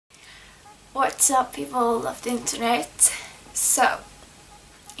What's up, people of the internet? So,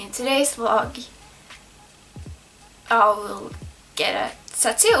 in today's vlog, I will get a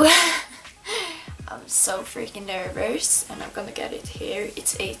tattoo. I'm so freaking nervous and I'm gonna get it here.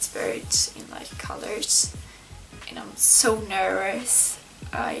 It's 8 birds in like colors and I'm so nervous.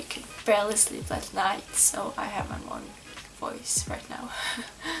 I could barely sleep at night, so I have my own voice right now.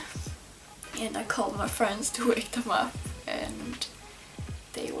 And I called my friends to wake them up and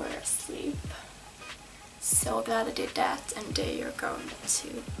they were asleep. So glad I did that, and they are going to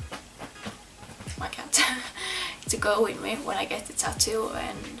my cat to go with me when I get the tattoo,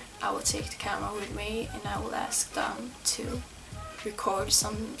 and I will take the camera with me and I will ask them to record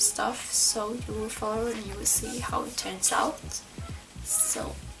some stuff, so you will follow and you will see how it turns out.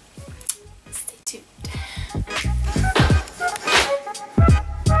 So stay tuned.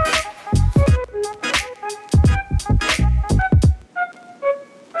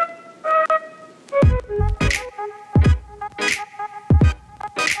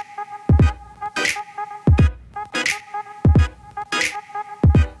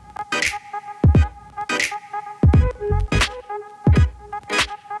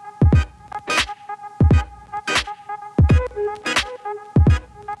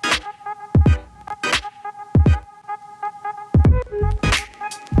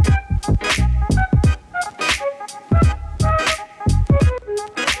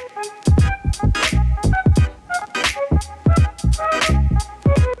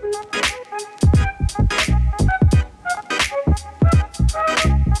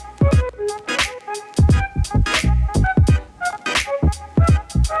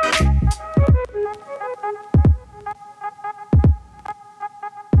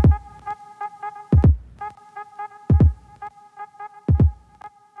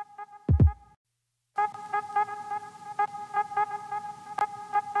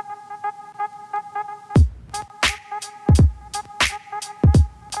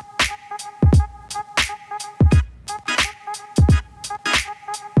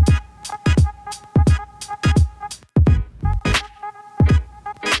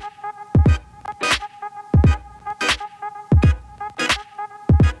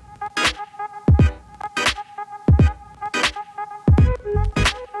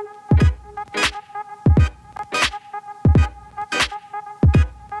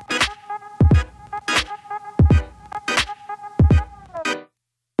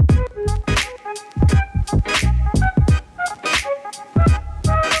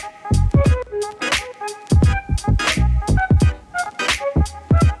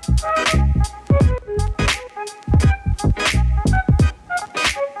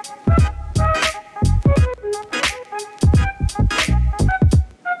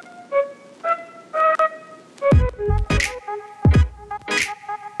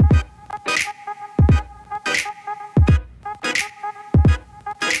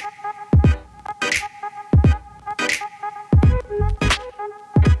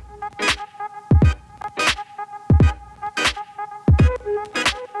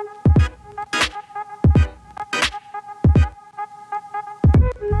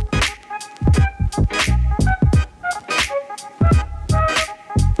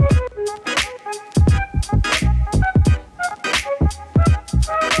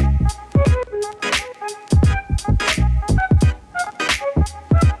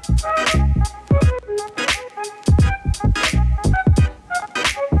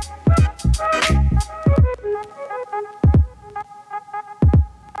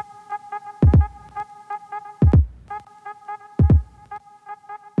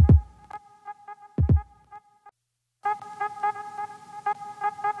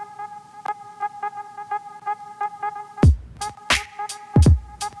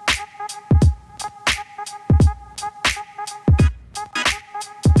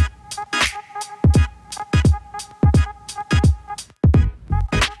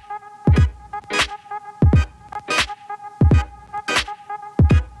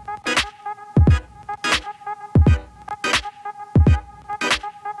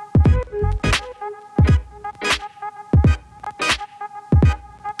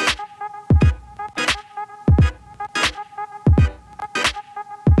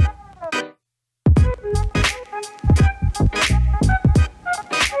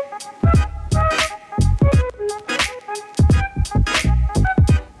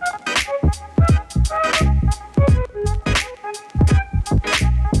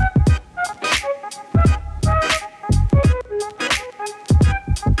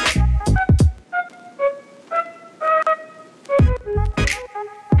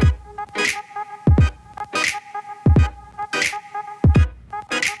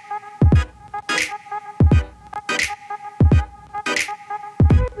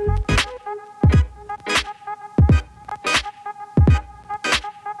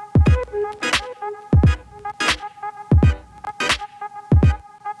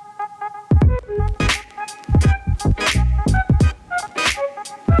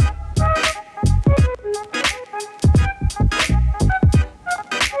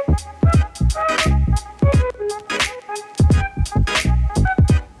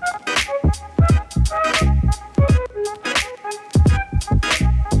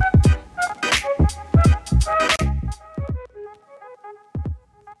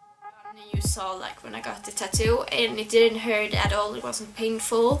 and it didn't hurt at all. It wasn't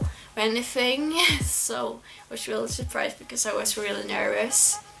painful or anything. So I was really surprised because I was really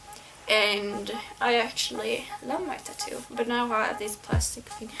nervous. And I actually love my tattoo, but now I have this plastic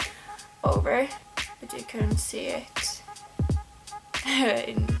thing over, but you can't see it.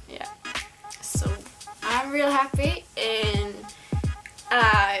 And yeah, so I'm real happy, and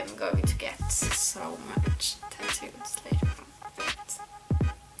I'm going to get so much tattoos later on.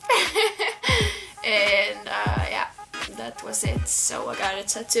 And yeah, that was it. So I got a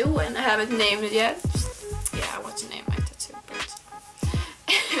tattoo and I haven't named it yet. Yeah, I want to name my tattoo, but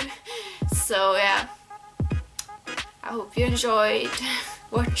so yeah, I hope you enjoyed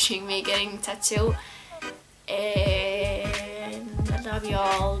watching me getting a tattoo, and I love you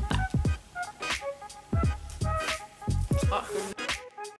all. Bye.